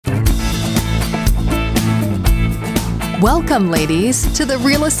Welcome, ladies, to the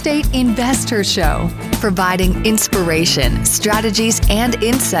Real Estate Investor Show, providing inspiration, strategies, and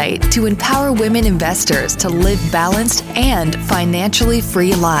insight to empower women investors to live balanced and financially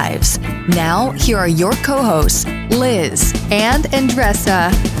free lives. Now, here are your co-hosts, Liz and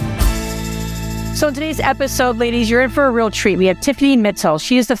Andressa. So in today's episode, ladies, you're in for a real treat. We have Tiffany Mitchell.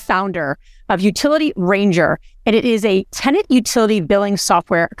 She is the founder of Utility Ranger, and it is a tenant utility billing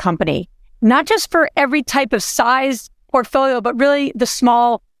software company, not just for every type of size portfolio, but really the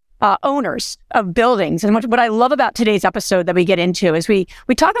small owners of buildings. And what I love about today's episode that we get into is we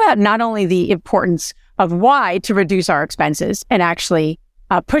talk about not only the importance of why to reduce our expenses and actually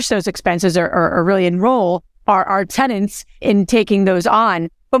push those expenses or really enroll our tenants in taking those on,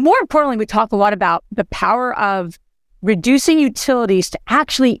 but more importantly, we talk a lot about the power of reducing utilities to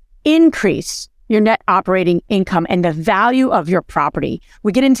actually increase your net operating income and the value of your property.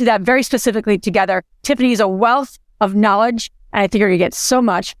 We get into that very specifically together. Tiffany is a wealth of knowledge, and I think you're going to get so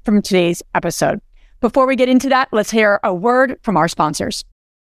much from today's episode. Before we get into that, let's hear a word from our sponsors.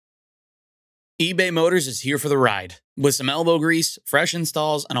 eBay Motors is here for the ride. With some elbow grease, fresh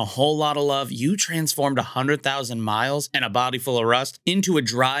installs, and a whole lot of love, you transformed 100,000 miles and a body full of rust into a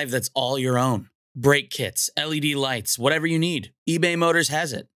drive that's all your own. Brake kits, LED lights, whatever you need, eBay Motors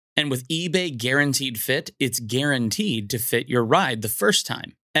has it. And with eBay Guaranteed Fit, it's guaranteed to fit your ride the first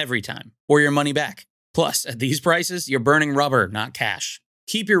time, every time, or your money back. Plus, at these prices, you're burning rubber, not cash.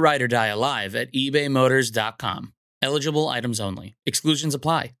 Keep your ride or die alive at ebaymotors.com. Eligible items only. Exclusions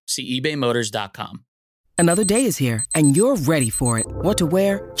apply. See ebaymotors.com. Another day is here, and you're ready for it. What to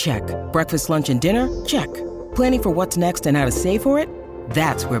wear? Check. Breakfast, lunch, and dinner? Check. Planning for what's next and how to save for it?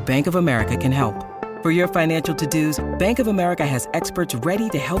 That's where Bank of America can help. For your financial to-dos, Bank of America has experts ready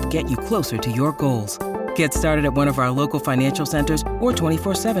to help get you closer to your goals. Get started at one of our local financial centers or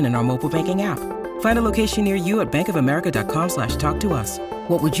 24/7 in our mobile banking app. Find a location near you at bankofamerica.com/talktous.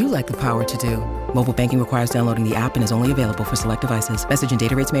 What would you like the power to do? Mobile banking requires downloading the app and is only available for select devices. Message and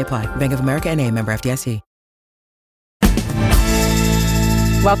data rates may apply. Bank of America N.A., member FDIC.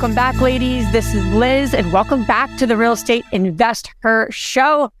 Welcome back, ladies. This is Liz, and welcome back to the Real Estate Investor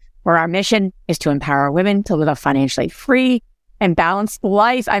Show, where our mission is to empower women to live a financially free and balanced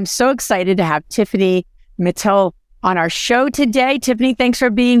life. I'm so excited to have Tiffany Mitchell on our show today. Tiffany, thanks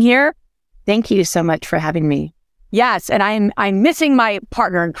for being here. Thank you so much for having me. Yes, and I'm missing my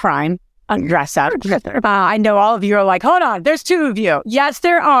partner in crime, Andressa. I know all of you are like, hold on, there's two of you. Yes,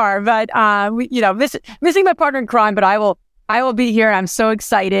 there are, but missing my partner in crime. But I will be here. I'm so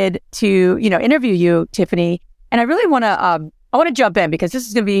excited to interview you, Tiffany. And I really want to jump in because this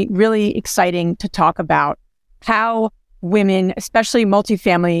is going to be really exciting to talk about how women, especially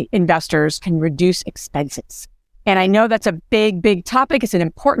multifamily investors, can reduce expenses. And I know that's a big, big topic. It's an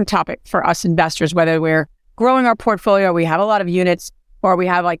important topic for us investors, whether we're growing our portfolio, we have a lot of units, or we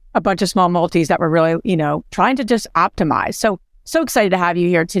have like a bunch of small multis that we're really, trying to just optimize. So excited to have you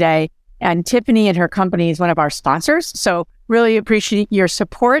here today. And Tiffany and her company is one of our sponsors. So really appreciate your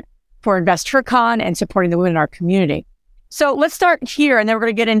support for InvestorCon and supporting the women in our community. So let's start here, and then we're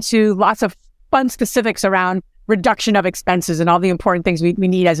going to get into lots of fun specifics around reduction of expenses and all the important things we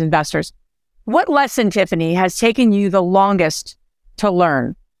need as investors. What lesson, Tiffany, has taken you the longest to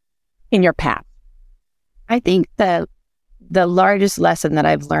learn in your path? I think the largest lesson that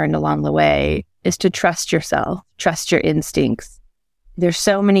I've learned along the way is to trust yourself, trust your instincts. There's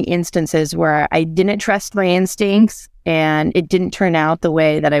so many instances where I didn't trust my instincts and it didn't turn out the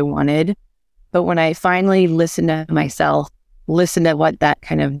way that I wanted. But when I finally listen to myself, listen to what that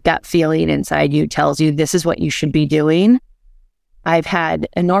kind of gut feeling inside you tells you this is what you should be doing, I've had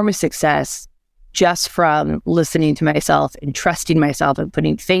enormous success just from listening to myself and trusting myself and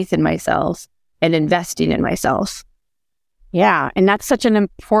putting faith in myself and investing in myself. Yeah. And that's such an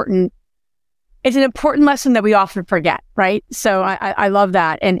important lesson that we often forget, right? So I love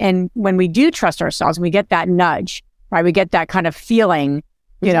that. And when we do trust ourselves, we get that nudge, right? We get that kind of feeling,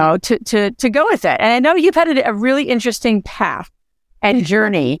 to go with it. And I know you've had a really interesting path and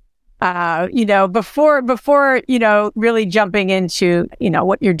journey, before, really jumping into,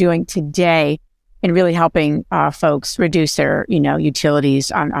 what you're doing today and really helping folks reduce their, utilities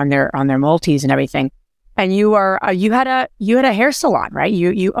on their multis and everything. And you had a hair salon, right?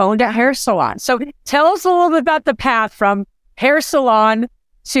 You owned a hair salon. So tell us a little bit about the path from hair salon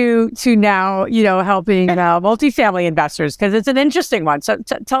to now, helping multifamily investors, because it's an interesting one. So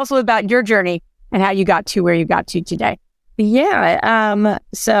tell us a little about your journey and how you got to where you got to today. Yeah.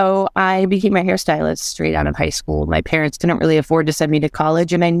 So I became a hairstylist straight out of high school. My parents couldn't really afford to send me to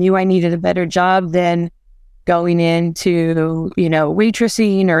college, and I knew I needed a better job than going into,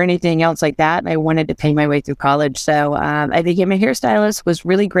 waitressing or anything else like that. I wanted to pay my way through college. So I became a hairstylist, was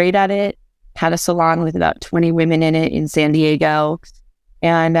really great at it, had a salon with about 20 women in it in San Diego.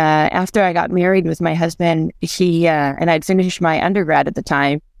 And after I got married with my husband, he, and I'd finished my undergrad at the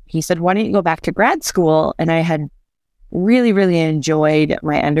time, he said, why don't you go back to grad school? And I had really, really enjoyed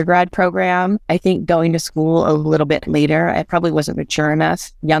my undergrad program. I think going to school a little bit later, I probably wasn't mature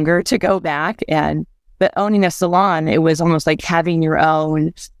enough, younger to go back. But owning a salon, it was almost like having your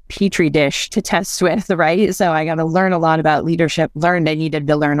own petri dish to test with, right? So I got to learn a lot about leadership, I needed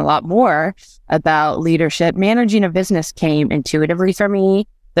to learn a lot more about leadership. Managing a business came intuitively for me,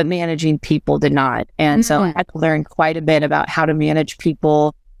 but managing people did not. And so I had to learn quite a bit about how to manage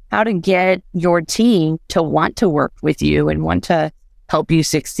people, how to get your team to want to work with you and want to help you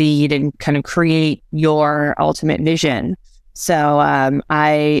succeed and kind of create your ultimate vision. So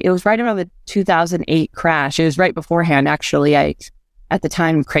it was right around the 2008 crash. It was right beforehand, actually. At the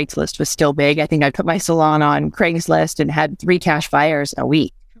time, Craigslist was still big. I think I put my salon on Craigslist and had 3 cash buyers a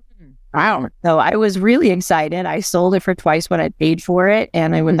week. Wow. So I was really excited. I sold it for twice what I paid for it,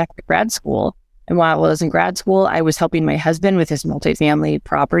 and I went back to grad school. And while I was in grad school, I was helping my husband with his multifamily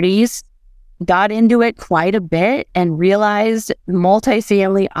properties, got into it quite a bit, and realized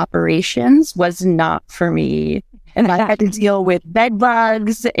multifamily operations was not for me. And I had to deal with bed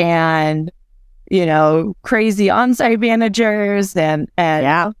bugs and, crazy on-site managers and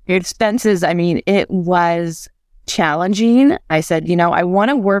expenses. I mean, it was challenging. I said, I want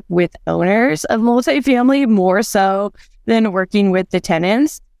to work with owners of multifamily more so than working with the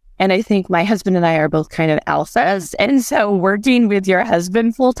tenants. And I think my husband and I are both kind of alphas. And so working with your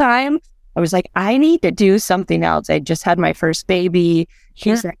husband full time, I was like, I need to do something else. I just had my first baby.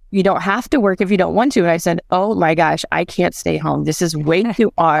 He's like, you don't have to work if you don't want to. And I said, oh my gosh, I can't stay home. This is way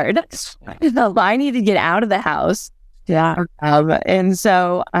too hard. I need to get out of the house. Yeah. And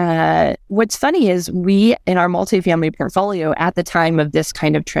so what's funny is we, in our multifamily portfolio at the time of this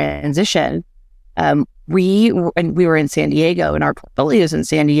kind of transition, we were in San Diego, and our portfolios in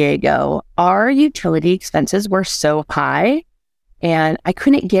San Diego, our utility expenses were so high, and I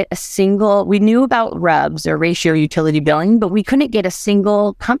couldn't get we knew about RUBS or ratio utility billing, but we couldn't get a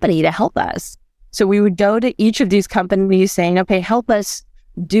single company to help us. So we would go to each of these companies saying, okay, help us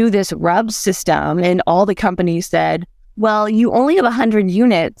do this RUBS system. And all the companies said, well, you only have 100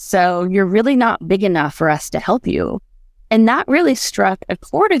 units, so you're really not big enough for us to help you. And that really struck a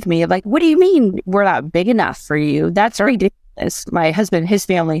chord with me of like, what do you mean we're not big enough for you? That's ridiculous. My husband, his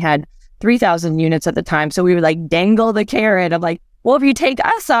family had 3,000 units at the time. So we would like dangle the carrot of like, well, if you take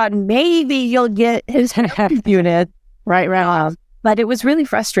us on, maybe you'll get his unit. Right. But it was really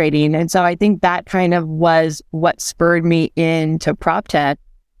frustrating. And so I think that kind of was what spurred me into PropTech,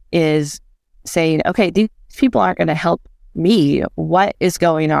 is saying, okay, these people aren't going to help me. What is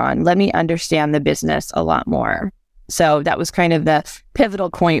going on? Let me understand the business a lot more. So that was kind of the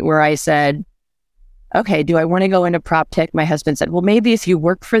pivotal point where I said, okay, do I want to go into PropTech? My husband said, well, maybe if you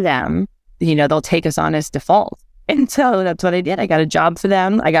work for them, they'll take us on as default. And so that's what I did. I got a job for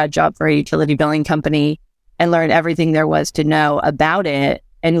them. I got a job for a utility billing company and learned everything there was to know about it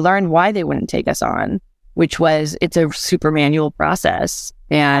and learned why they wouldn't take us on, which was it's a super manual process.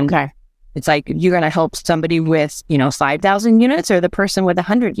 And it's like, you're going to help somebody with, 5,000 units or the person with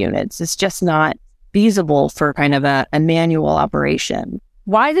 100 units. It's just not feasible for kind of a manual operation.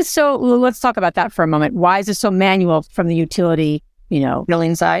 Why is it so, let's talk about that for a moment. Why is it so manual from the utility,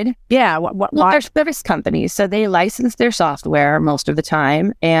 billing side? Yeah. Well, they're service companies, so they license their software most of the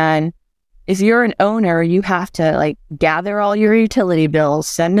time. And if you're an owner, you have to gather all your utility bills,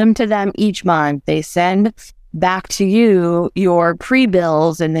 send them to them each month. They send back to you your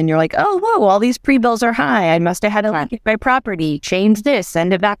pre-bills, and then you're like, oh, whoa, all these pre-bills are high. I must have had to look at my property, change this,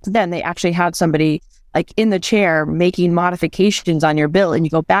 send it back to them. They actually have somebody in the chair making modifications on your bill, and you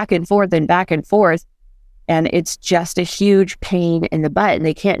go back and forth and back and forth. And it's just a huge pain in the butt. And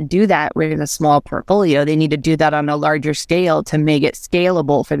they can't do that with a small portfolio. They need to do that on a larger scale to make it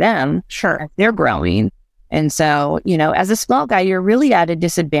scalable for them. Sure. They're growing. And so, as a small guy, you're really at a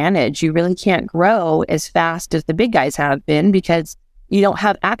disadvantage. You really can't grow as fast as the big guys have been because you don't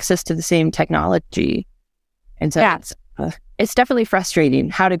have access to the same technology. And so it's definitely frustrating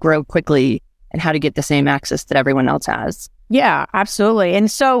how to grow quickly and how to get the same access that everyone else has. Yeah, absolutely.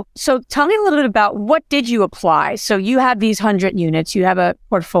 And so tell me a little bit about what did you apply? So you have these 100 units, you have a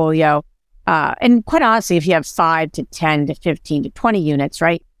portfolio, and quite honestly, if you have 5 to 10 to 15 to 20 units,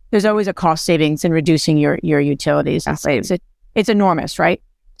 right? There's always a cost savings in reducing your utilities. It's enormous, right?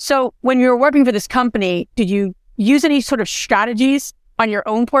 So when you were working for this company, did you use any sort of strategies on your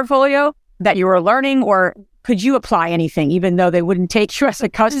own portfolio that you were learning, or could you apply anything, even though they wouldn't take you as a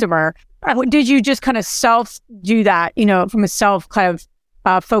customer? Did you just kind of self do that, from a self kind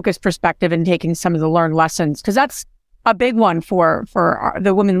of focused perspective and taking some of the learned lessons? Because that's a big one for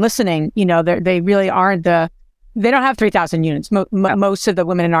the women listening. They really aren't they don't have 3,000 units. Most of the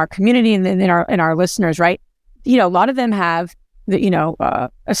women in our community and in our listeners, right? A lot of them have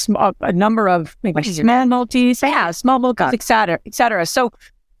a number of maybe small multis, small multis, et cetera. So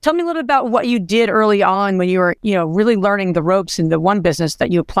tell me a little bit about what you did early on when you were, really learning the ropes in the one business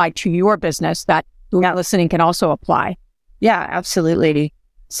that you applied to your business that not listening can also apply. Yeah, absolutely.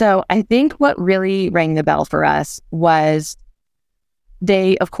 So I think what really rang the bell for us was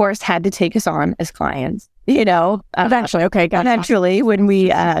they, of course, had to take us on as clients, Eventually. Okay. Gotcha. Eventually when we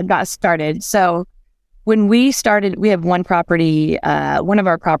got started. So when we started, we have one property, one of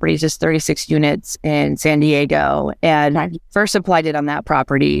our properties is 36 units in San Diego, and I first applied it on that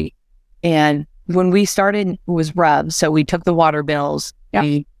property. And when we started, it was RUBS. So we took the water bills,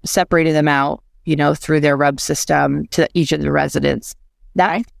 we separated them out, through their RUBS system to each of the residents.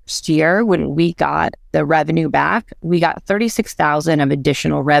 That first year, when we got the revenue back, we got $36,000 of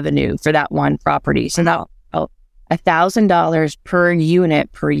additional revenue for that one property. So now $1,000 per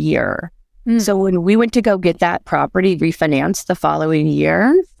unit per year. So when we went to go get that property refinanced the following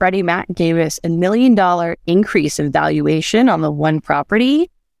year, Freddie Mac gave us $1 million increase in valuation on the one property,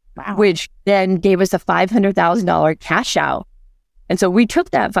 which then gave us a $500,000 cash out. And so we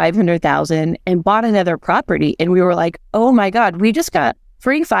took that $500,000 and bought another property, and we were like, "Oh my God, we just got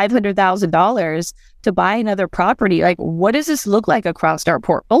free $500,000 to buy another property. Like, what does this look like across our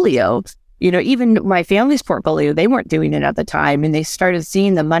portfolio?" Even my family's portfolio, they weren't doing it at the time. And they started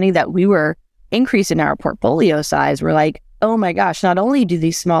seeing the money that we were increasing our portfolio size. We're like, oh my gosh, not only do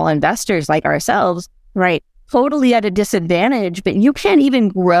these small investors like ourselves, right, totally at a disadvantage, but you can't even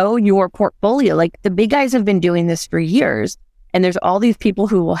grow your portfolio. Like the big guys have been doing this for years, and there's all these people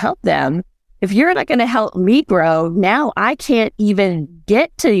who will help them. If you're not going to help me grow, now I can't even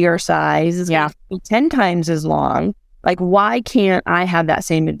get to your size. It's going to be 10 times as long. Like, why can't I have that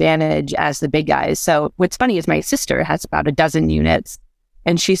same advantage as the big guys? So what's funny is my sister has about a dozen units,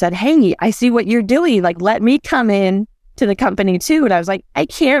 and she said, "Hey, I see what you're doing. Like, let me come in to the company too." And I was like, "I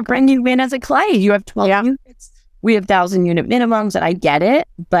can't bring you in as a client. You have 12 units. We have 1,000 unit minimums, and I get it,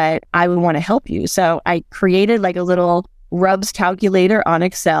 but I would want to help you." So I created like a little RUBS calculator on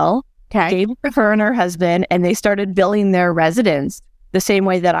Excel, gave it to her and her husband, and they started billing their residents the same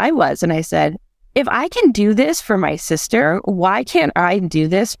way that I was. And I said, if I can do this for my sister, why can't I do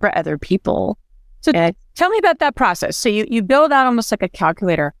this for other people? So tell me about that process. So you build out almost like a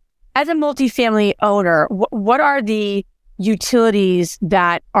calculator. As a multifamily owner, what are the utilities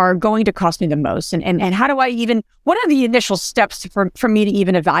that are going to cost me the most? And how do I what are the initial steps for me to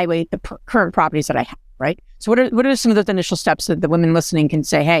even evaluate the current properties that I have, right? So what are some of those initial steps that the women listening can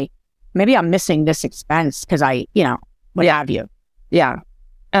say, hey, maybe I'm missing this expense because what have you? Yeah.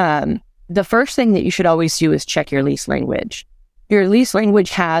 The first thing that you should always do is check your lease language. Your lease language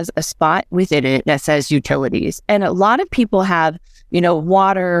has a spot within it that says utilities. And a lot of people have,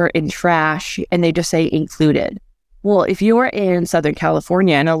 water and trash, and they just say included. Well, if you're in Southern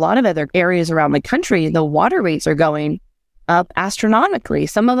California and a lot of other areas around the country, the water rates are going up astronomically.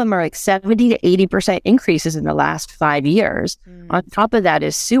 Some of them are like 70 to 80% increases in the last 5 years. On top of that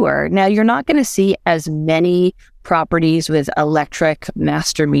is sewer. Now, you're not going to see as many properties with electric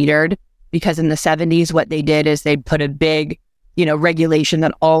master metered, because in the 70s, what they did is they put a big, regulation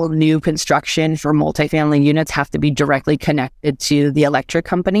that all new construction for multifamily units have to be directly connected to the electric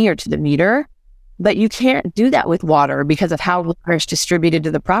company or to the meter. But you can't do that with water because of how water is distributed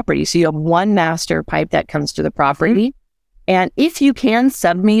to the property. So you have one master pipe that comes to the property. And if you can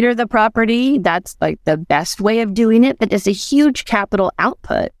sub-meter the property, that's like the best way of doing it. But it's a huge capital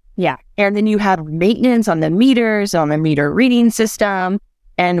output. Yeah. And then you have maintenance on the meters, on the meter reading system.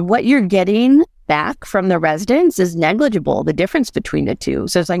 And what you're getting back from the residents is negligible, the difference between the two.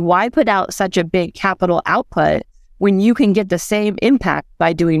 So it's like, why put out such a big capital output when you can get the same impact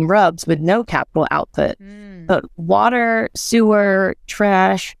by doing RUBS with no capital output? But water, sewer,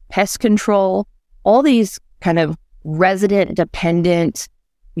 trash, pest control, all these kind of resident dependent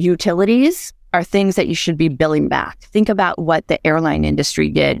utilities are things that you should be billing back. Think about what the airline industry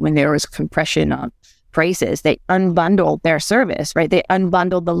did when there was compression on prices. They unbundled their service, right? They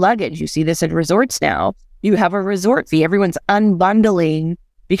unbundled the luggage. You see this in resorts now. You have a resort fee. Everyone's unbundling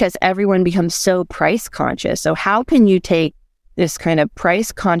because everyone becomes so price conscious. So how can you take this kind of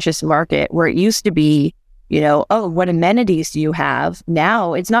price conscious market where it used to be, oh, what amenities do you have?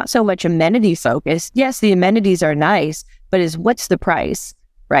 Now it's not so much amenity focused. Yes, the amenities are nice, but what's the price,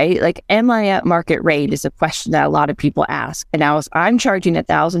 right? Like, am I at market rate is a question that a lot of people ask. And now I'm charging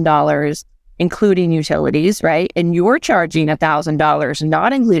 $1,000, including utilities, right? And you're charging $1,000,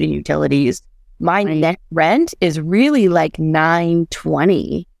 not including utilities. My net rent is really like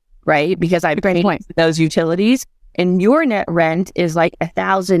 $920, right? Because I paid for those utilities, and your net rent is like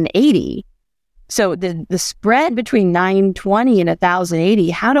 $1,080. So the spread between $920 and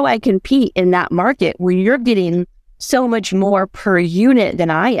 $1,080, how do I compete in that market where you're getting so much more per unit than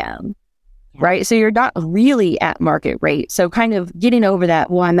I am, right? So you're not really at market rate. So kind of getting over that,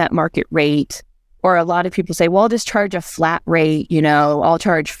 well, I'm at market rate. Or a lot of people say, well, I'll just charge a flat rate, I'll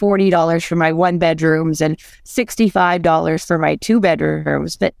charge $40 for my 1 bedrooms and $65 for my 2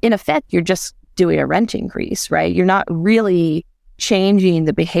 bedrooms. But in effect, you're just doing a rent increase, right? You're not really changing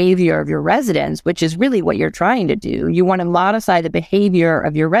the behavior of your residents, which is really what you're trying to do. You want to modify the behavior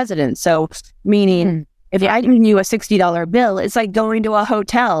of your residents. So meaning if I give you a $60 bill, it's like going to a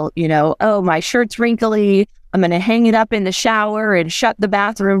hotel, oh, my shirt's wrinkly, I'm going to hang it up in the shower and shut the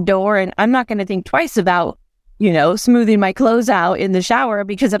bathroom door. And I'm not going to think twice about, smoothing my clothes out in the shower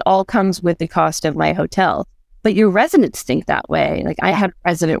because it all comes with the cost of my hotel. But your residents think that way. Like, I had a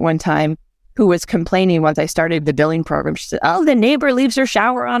resident one time who was complaining once I started the billing program. She said, oh, the neighbor leaves her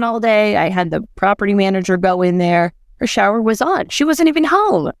shower on all day. I had the property manager go in there. Her shower was on. She wasn't even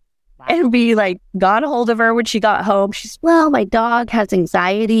home. Wow. And we got a hold of her when she got home. She's, well, my dog has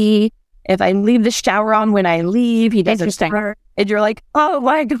anxiety. If I leave the shower on when I leave, he doesn't start. And you're like, oh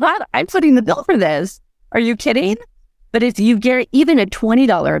my God, I'm putting the bill for this. Are you kidding? But if you get even a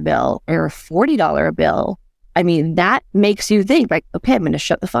 $20 bill or a $40 bill, I mean, that makes you think like, okay, I'm going to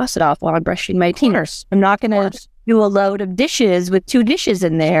shut the faucet off while I'm brushing my teeth. I'm not going to do a load of dishes with 2 dishes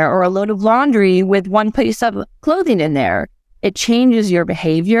in there or a load of laundry with 1 piece of clothing in there. It changes your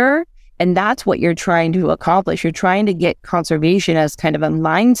behavior. And that's what you're trying to accomplish. You're trying to get conservation as kind of a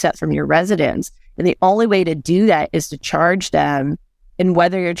mindset from your residents. And the only way to do that is to charge them. And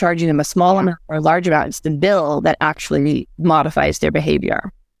whether you're charging them a small amount or a large amount, it's the bill that actually modifies their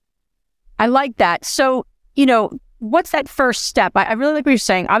behavior. I like that. So, what's that first step? I really like what you're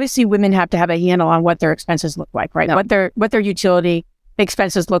saying. Obviously, women have to have a handle on what their expenses look like, right? No. What their utility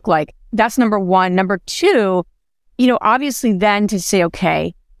expenses look like. That's number one. Number two, obviously then to say,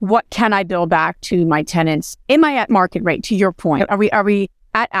 okay, what can I bill back to my tenants? Am I at market rate? To your point, are we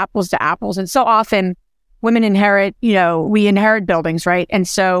at apples to apples? And so often women inherit, we inherit buildings, right? And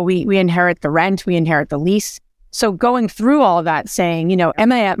so we inherit the rent, we inherit the lease. So going through all of that saying,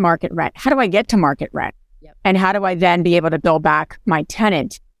 am I at market rent? How do I get to market rent? Yep. And how do I then be able to bill back my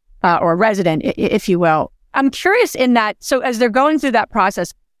tenant or resident, if you will? I'm curious in that. So as they're going through that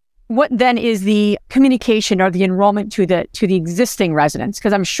process, what then is the communication or the enrollment to the existing residents?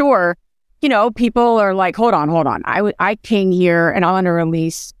 Because I'm sure, people are like, hold on. I came here and I'm under a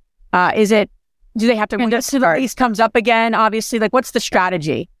lease. Do they have to wait until the lease comes up again? Obviously, what's the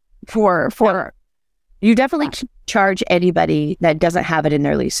strategy for? You definitely charge anybody that doesn't have it in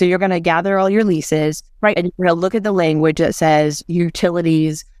their lease. So you're going to gather all your leases, right? And you're going to look at the language that says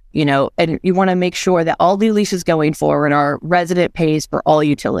utilities, and you want to make sure that all the leases going forward are resident pays for all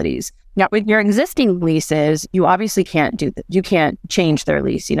utilities. Now, with your existing leases, you obviously can't you can't change their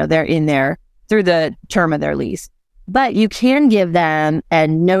lease. They're in there through the term of their lease, but you can give them a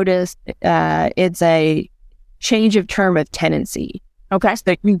notice. It's a change of term of tenancy. Okay.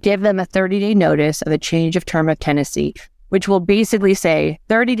 So you give them a 30-day notice of a change of term of tenancy, which will basically say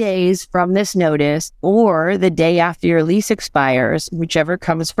 30 days from this notice or the day after your lease expires, whichever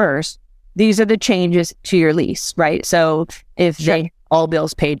comes first, these are the changes to your lease, right? So if they all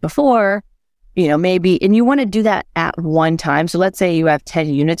bills paid before, maybe, and you want to do that at one time. So let's say you have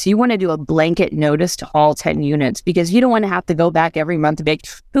 10 units. You want to do a blanket notice to all 10 units because you don't want to have to go back every month to make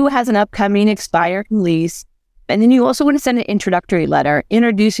who has an upcoming expired lease. And then you also want to send an introductory letter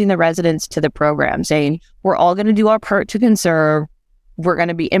introducing the residents to the program, saying, we're all going to do our part to conserve. We're going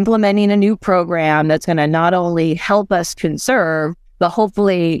to be implementing a new program that's going to not only help us conserve, but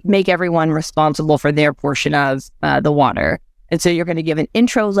hopefully make everyone responsible for their portion of the water. And so you're going to give an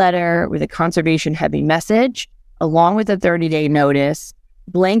intro letter with a conservation heavy message, along with a 30-day notice,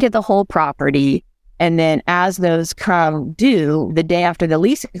 blanket the whole property. And then as those come due, the day after the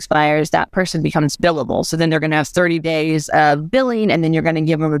lease expires, that person becomes billable. So then they're going to have 30 days of billing, and then you're going to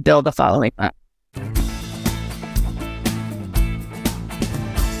give them a bill the following month.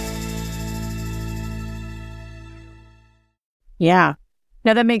 Yeah.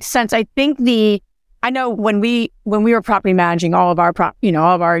 No, that makes sense. I think I know when we were property managing all of our all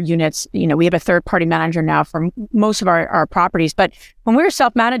of our units, we have a third party manager now for most of our properties. But when we were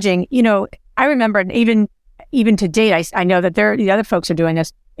self-managing, I remember even to date, I know that the other folks are doing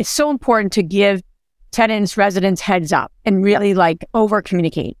this. it's so important to give tenants, residents heads up and really like over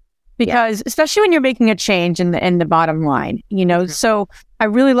communicate, because especially when you're making a change in the bottom line, so I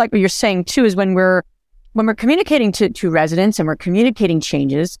really like what you're saying too, is when we're communicating to residents and we're communicating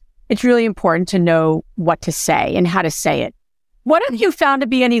changes, it's really important to know what to say and how to say it. What have you found to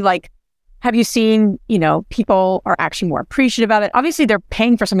be any, have you seen, people are actually more appreciative of it? Obviously they're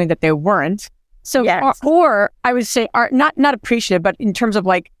paying for something that they weren't. So, Yes. or I would say are not appreciative, but in terms of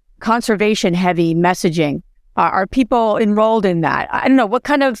conservation heavy messaging, are people enrolled in that? I don't know. What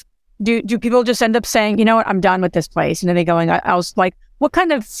kind of, do people just end up saying, you know what, I'm done with this place? And then they going, I was like, what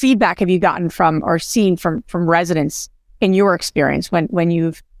kind of feedback have you gotten from or seen from residents in your experience when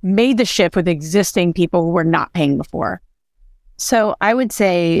you've made the shift with existing people who were not paying before? So I would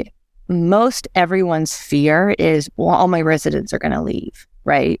say most everyone's fear is, well, all my residents are going to leave,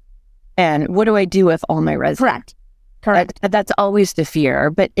 right? And what do I do with all my residents? Correct. That's always the fear.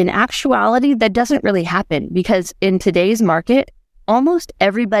 But in actuality, that doesn't really happen, because in today's market, almost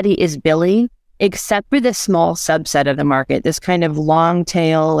everybody is billing except for this small subset of the market, this kind of long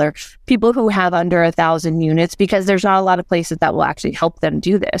tail or people who have under 1,000 units, because there's not a lot of places that will actually help them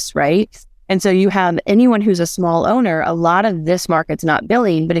do this, right? And so you have anyone who's a small owner, a lot of this market's not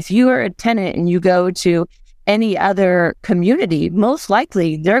billing. But if you are a tenant and you go to any other community, most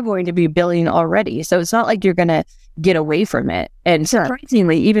likely they're going to be billing already. So it's not like you're going to get away from it. And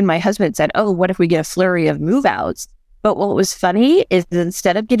surprisingly, even my husband said, oh, what if we get a flurry of move-outs? But what was funny is that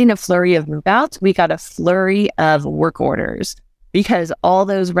instead of getting a flurry of move-outs, we got a flurry of work orders, because all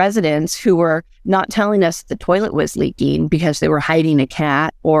those residents who were not telling us the toilet was leaking because they were hiding a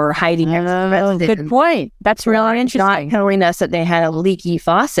cat or hiding good point. That's really interesting. Not telling us that they had a leaky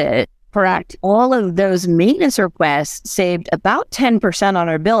faucet. Correct. All of those maintenance requests saved about 10% on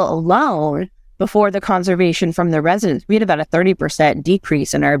our bill alone before the conservation from the residents. We had about a 30%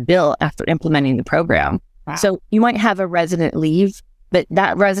 decrease in our bill after implementing the program. Wow. So you might have a resident leave, but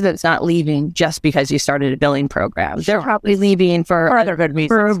that resident's not leaving just because you started a billing program. They're probably leaving for other good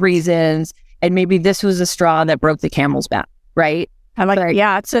reasons. And maybe this was a straw that broke the camel's back, right? I'm like,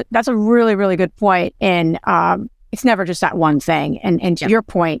 yeah, that's a really, really good point. And it's never just that one thing. And to your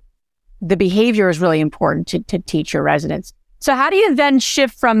point, the behavior is really important to teach your residents. So how do you then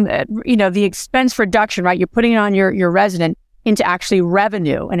shift from, the expense reduction, right? You're putting it on your resident into actually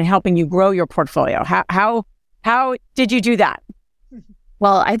revenue and helping you grow your portfolio. How did you do that?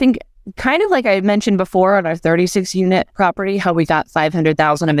 Well, I think kind of like I mentioned before on our 36 unit property, how we got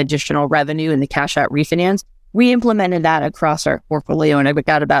 $500,000 of additional revenue in the cash out refinance. We implemented that across our portfolio, and we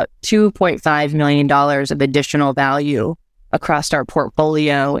got about $2.5 million of additional value across our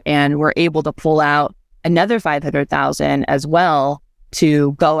portfolio. And we're able to pull out another $500,000 as well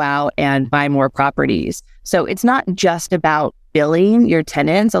to go out and buy more properties. So it's not just about billing your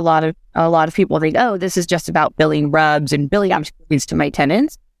tenants. A lot of people think, oh, this is just about billing RUBS and billing opportunities to my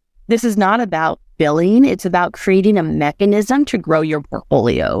tenants. This is not about billing. It's about creating a mechanism to grow your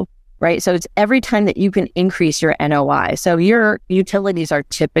portfolio, right? So it's every time that you can increase your NOI. So your utilities are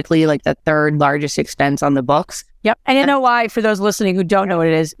typically like the third largest expense on the books. Yep. And NOI, for those listening who don't know what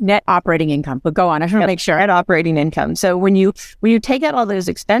it is, net operating income. But go on. I just want to make sure. Net operating income. So when you take out all those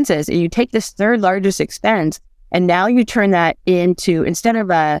expenses and you take this third largest expense, and now you turn that into, instead of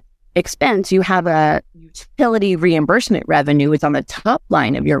a expense, you have a utility reimbursement revenue. It's on the top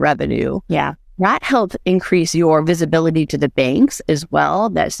line of your revenue. Yeah. That helps increase your visibility to the banks as well.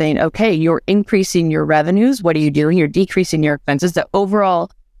 That's saying, okay, you're increasing your revenues. What are you doing? You're decreasing your expenses. The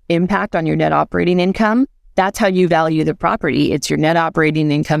overall impact on your net operating income, that's how you value the property. It's your net operating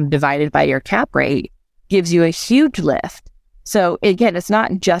income divided by your cap rate, gives you a huge lift. So again, it's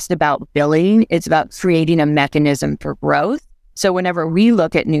not just about billing, it's about creating a mechanism for growth. So whenever we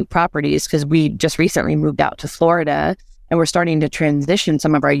look at new properties, because we just recently moved out to Florida and we're starting to transition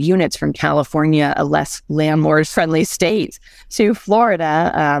some of our units from California, a less landlord-friendly state, to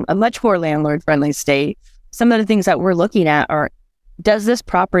Florida, a much more landlord-friendly state, some of the things that we're looking at are, does this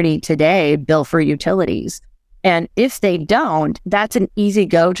property today bill for utilities? And if they don't, that's an easy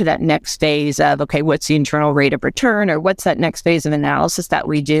go to that next phase of, okay, what's the internal rate of return, or what's that next phase of analysis that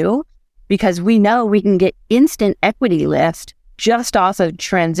we do? Because we know we can get instant equity lift just off of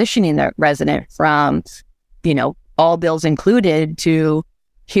transitioning that resident from, all bills included to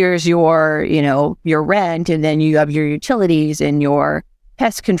here's your, your rent, and then you have your utilities and your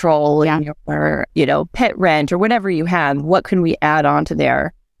pest control and your, pet rent or whatever you have. What can we add on to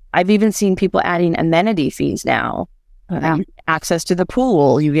there? I've even seen people adding amenity fees now. Access to the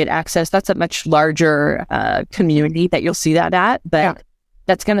pool, you get access. That's a much larger community that you'll see that at, but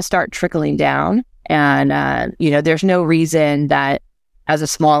that's going to start trickling down. And, there's no reason that as a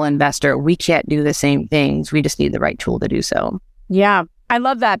small investor, we can't do the same things. We just need the right tool to do so. Yeah, I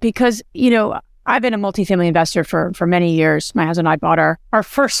love that because, I've been a multifamily investor for many years. My husband and I bought our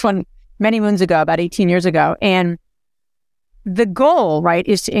first one many moons ago, about 18 years ago. And the goal, right,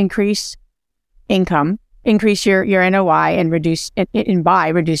 is to increase income, increase your NOI and reduce, and by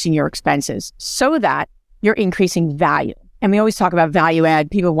reducing your expenses so that you're increasing value. And we always talk about value add.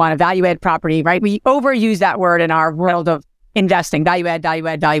 People want a value add property, right? We overuse that word in our world of investing, value add, value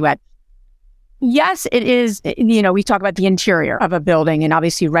add, value add. Yes, it is, we talk about the interior of a building and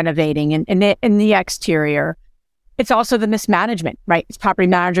obviously renovating and the exterior. It's also the mismanagement, right? It's property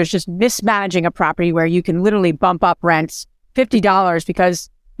managers just mismanaging a property where you can literally bump up rents $50 because,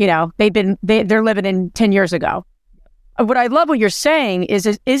 they're living in 10 years ago. What I love what you're saying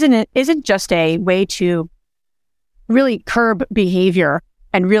isn't just a way to really curb behavior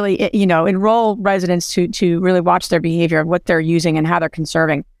and really, enroll residents to really watch their behavior, what they're using and how they're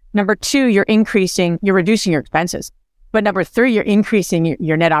conserving. Number two, you're reducing your expenses. But number three, you're increasing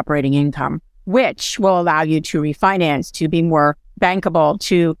your net operating income, which will allow you to refinance, to be more bankable,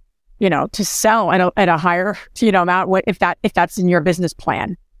 to sell at a higher, amount if that's in your business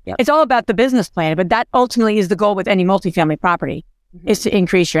plan. Yep. It's all about the business plan, but that ultimately is the goal with any multifamily property, is to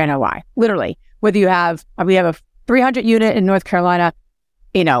increase your NOI. Literally, whether we have a 300 unit in North Carolina,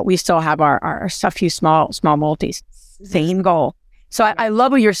 we still have a few small multis. Same goal. So I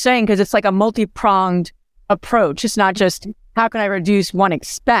love what you're saying because it's like a multi-pronged approach. It's not just how can I reduce one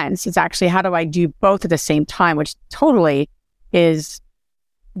expense? It's actually how do I do both at the same time, which totally is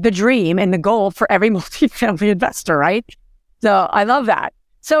the dream and the goal for every multifamily investor, right? So I love that.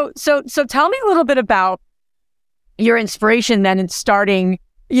 So tell me a little bit about your inspiration then in starting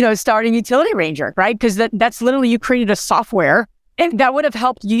Utility Ranger, right? Because that's literally, you created a software and that would have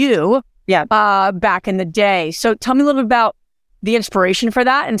helped you back in the day. So tell me a little bit about the inspiration for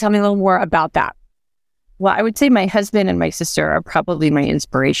that and tell me a little more about that. Well, I would say my husband and my sister are probably my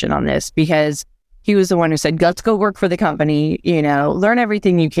inspiration on this because he was the one who said, let's go work for the company, learn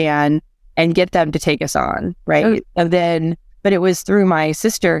everything you can and get them to take us on, right? But it was through my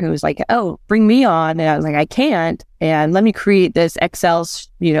sister who was like, oh, bring me on. And I was like, I can't. And let me create this Excel,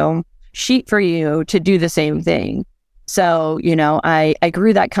 sheet for you to do the same thing. So, I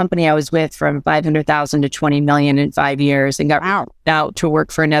grew that company I was with from 500,000 to 20 million in 5 years and got out to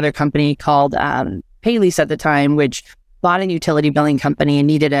work for another company called Paylease at the time, which bought a utility billing company and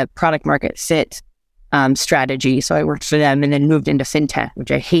needed a product market fit strategy. So I worked for them and then moved into fintech, which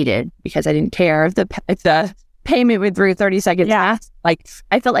I hated because I didn't care if the payment went through 30 seconds fast. Like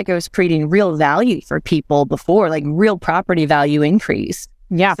I felt like I was creating real value for people before, like real property value increase.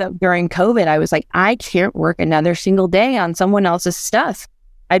 Yeah. So during COVID, I was like, I can't work another single day on someone else's stuff.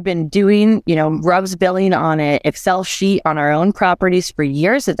 I'd been doing, RUBS billing on an Excel sheet on our own properties for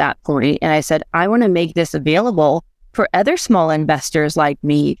years at that point. And I said, I want to make this available for other small investors like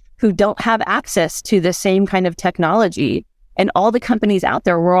me who don't have access to the same kind of technology. And all the companies out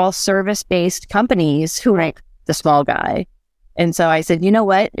there were all service-based companies who rank the small guy. And so I said, you know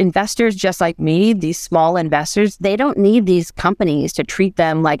what? Investors just like me, these small investors, they don't need these companies to treat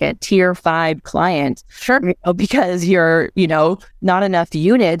them like a tier 5 client. Sure. Because you're, not enough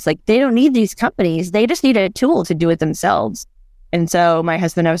units. Like they don't need these companies. They just need a tool to do it themselves. And so my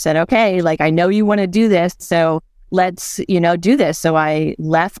husband and I said, okay, like I know you want to do this. So let's, do this. So I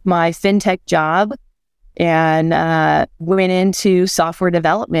left my fintech job and went into software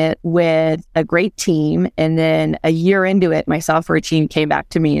development with a great team. And then a year into it, my software team came back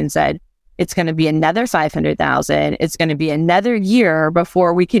to me and said, it's going to be another 500,000. It's going to be another year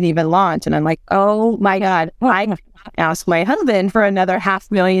before we can even launch. And I'm like, oh my God, I asked my husband for another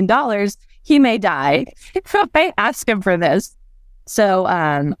 $500,000. He may die if I ask him for this. So,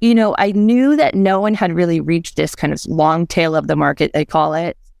 I knew that no one had really reached this kind of long tail of the market, they call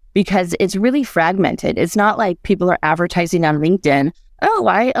it, because it's really fragmented. It's not like people are advertising on LinkedIn, oh,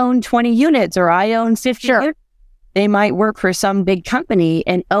 I own 20 units or I own 50 units. They might work for some big company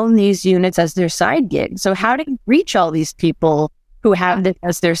and own these units as their side gig. So how do you reach all these people who have this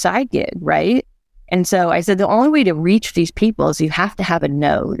as their side gig, right? And so I said, the only way to reach these people is you have to have a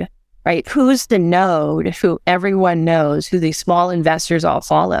node, right? Who's the node who everyone knows, who these small investors all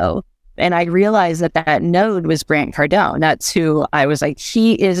follow? And I realized that node was Grant Cardone. That's who I was like,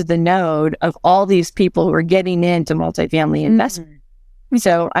 he is the node of all these people who are getting into multifamily investment.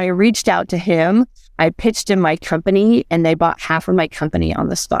 So I reached out to him. I pitched him my company and they bought half of my company on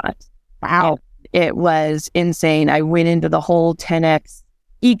the spot. Wow. It was insane. I went into the whole 10X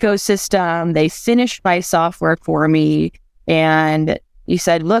ecosystem. They finished my software for me. And he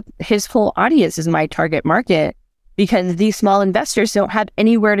said, look, his whole audience is my target market. because these small investors don't have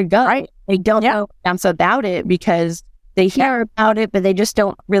anywhere to go. Right. They don't know enough about it because they hear about it, but they just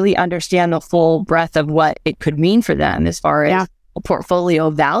don't really understand the full breadth of what it could mean for them as far as a portfolio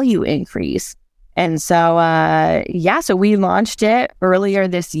value increase. And so, so we launched it earlier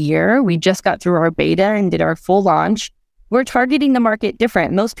this year. We just got through our beta and did our full launch. We're targeting the market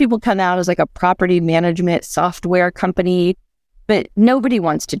different. Most people come out as like a property management software company, but nobody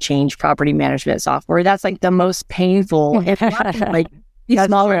wants to change property management software. That's like the most painful. Like these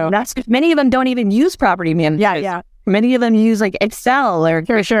smaller, many of them don't even use property management. Many of them use like Excel or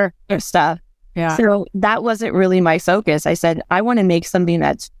stuff. Yeah. So that wasn't really my focus. I said, I want to make something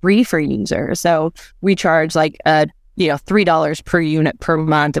that's free for users. So we charge like $3 per unit per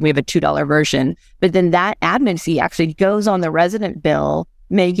month, and we have a $2 version. But then that admin fee actually goes on the resident bill,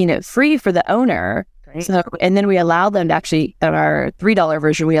 making it free for the owner. Great. So, and then we allow them to actually, on our $3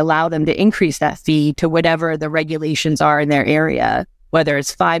 version, we allow them to increase that fee to whatever the regulations are in their area, whether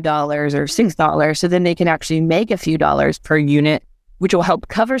it's $5 or $6. So then they can actually make a few dollars per unit, which will help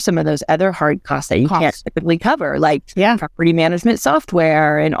cover some of those other hard costs that you can't typically cover, like property management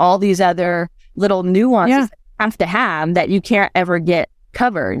software and all these other little nuances that you have that you can't ever get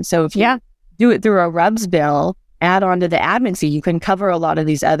covered. So if you do it through a RUBS bill, add on to the admin fee, you can cover a lot of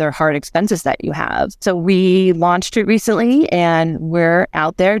these other hard expenses that you have. So we launched it recently, and we're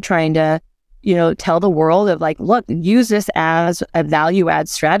out there trying to tell the world of like, look, use this as a value add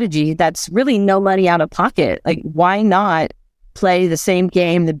strategy that's really no money out of pocket. Like, why not play the same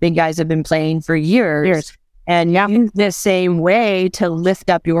game the big guys have been playing for years. And use this same way to lift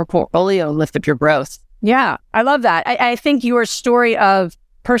up your portfolio, lift up your growth. Yeah, I love that. I think your story of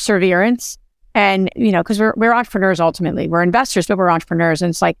perseverance and, because we're entrepreneurs ultimately. We're investors, but we're entrepreneurs. And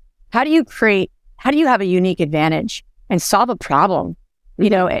it's like, how do you have a unique advantage and solve a problem?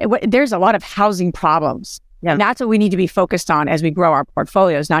 There's a lot of housing problems. Yeah. And that's what we need to be focused on as we grow our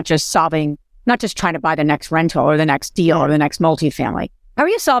portfolios, not just trying to buy the next rental or the next deal or the next multifamily. How are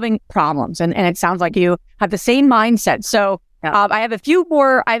you solving problems? And it sounds like you have the same mindset. So I have a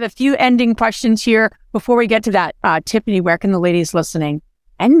few ending questions here before we get to that. Tiffany, where can the ladies listening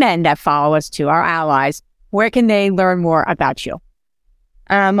and men that follow us too, our allies, where can they learn more about you?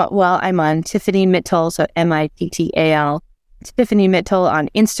 Well, I'm on Tiffany Mittal, so Mittal. Tiffany Mittal on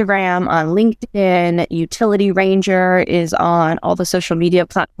Instagram, on LinkedIn. Utility Ranger is on all the social media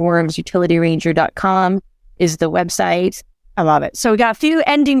platforms. utilityranger.com is the website. I love it. So we got a few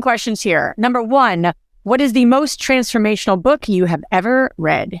ending questions here. Number one, what is the most transformational book you have ever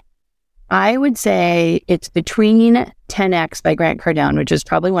read? I would say it's Between 10X by Grant Cardone, which is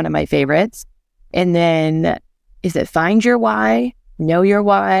probably one of my favorites. And then is it Find Your Why? Know Your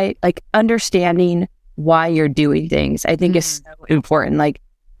Why? Like understanding why you're doing things, I think is so important. Like,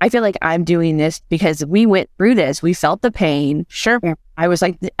 I feel like I'm doing this because we went through this. We felt the pain. Sure. I was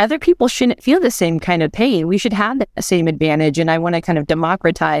like, other people shouldn't feel the same kind of pain. We should have the same advantage. And I want to kind of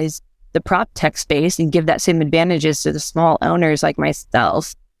democratize the prop tech space and give that same advantages to the small owners like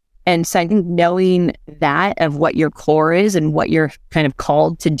myself. And so I think knowing that of what your core is and what you're kind of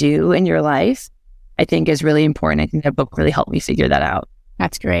called to do in your life, I think is really important. I think that book really helped me figure that out.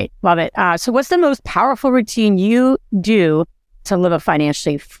 That's great. Love it. So what's the most powerful routine you do to live a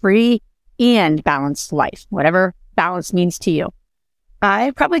financially free and balanced life? Whatever balance means to you.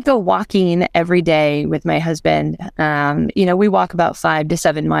 I probably go walking every day with my husband. We walk about 5 to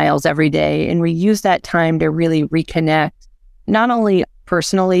 7 miles every day, and we use that time to really reconnect, not only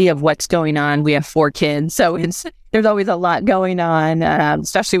personally of what's going on. We have 4 kids, so there's always a lot going on,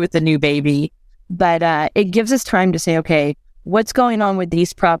 especially with the new baby. But it gives us time to say, okay, what's going on with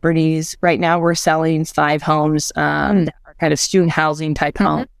these properties? Right now, we're selling 5 homes that are kind of student housing type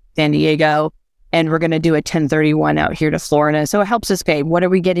home, San Diego, and we're going to do a 1031 out here to Florida. So it helps us pay. What are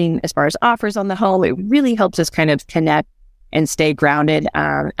we getting as far as offers on the home? It really helps us kind of connect and stay grounded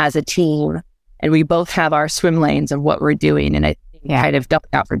as a team. And we both have our swim lanes of what we're doing. And I think kind of duck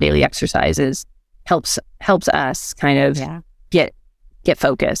out for daily exercises helps us kind of get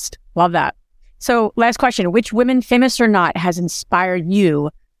focused. Love that. So last question, which women, famous or not, has inspired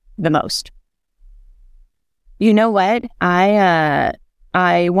you the most? You know what?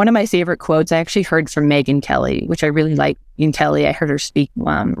 One of my favorite quotes I actually heard from Megyn Kelly, which I really like. Megyn Kelly, I heard her speak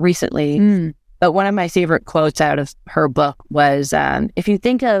recently. But one of my favorite quotes out of her book was, if you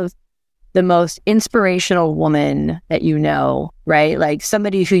think of the most inspirational woman that you know, right? Like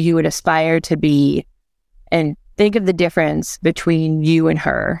somebody who you would aspire to be, and think of the difference between you and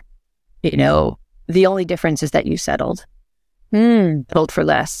her. The only difference is that you settled. Settled for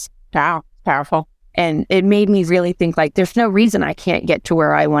less. Wow, powerful. And it made me really think like, there's no reason I can't get to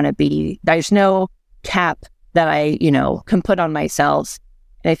where I want to be. There's no cap that I, can put on myself.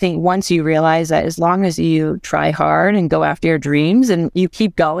 And I think once you realize that as long as you try hard and go after your dreams and you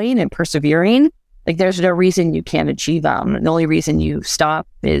keep going and persevering, like there's no reason you can't achieve them. The only reason you stop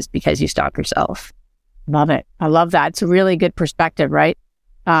is because you stop yourself. Love it. I love that. It's a really good perspective, right?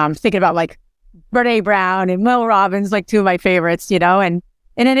 Thinking about like Brene Brown and Mel Robbins, like two of my favorites, and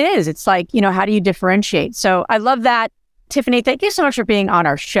it is. It's like, how do you differentiate? So I love that. Tiffany, thank you so much for being on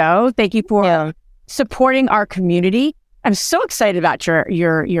our show. Thank you for supporting our community. I'm so excited about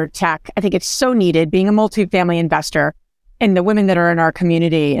your tech. I think it's so needed, being a multifamily investor, and the women that are in our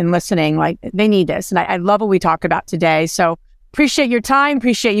community and listening, like they need this. And I love what we talked about today. So appreciate your time.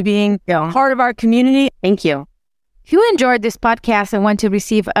 Appreciate you being part of our community. Thank you. If you enjoyed this podcast and want to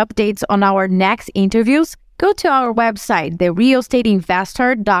receive updates on our next interviews, go to our website,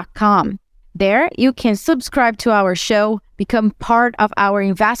 therealestateinvestor.com. There, you can subscribe to our show, become part of our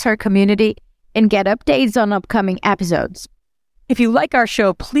investor community, and get updates on upcoming episodes. If you like our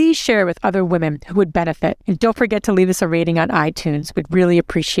show, please share with other women who would benefit. And don't forget to leave us a rating on iTunes. We'd really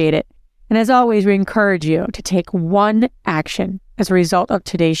appreciate it. And as always, we encourage you to take one action as a result of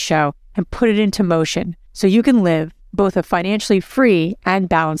today's show and put it into motion so you can live both a financially free and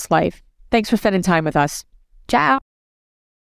balanced life. Thanks for spending time with us. Ciao.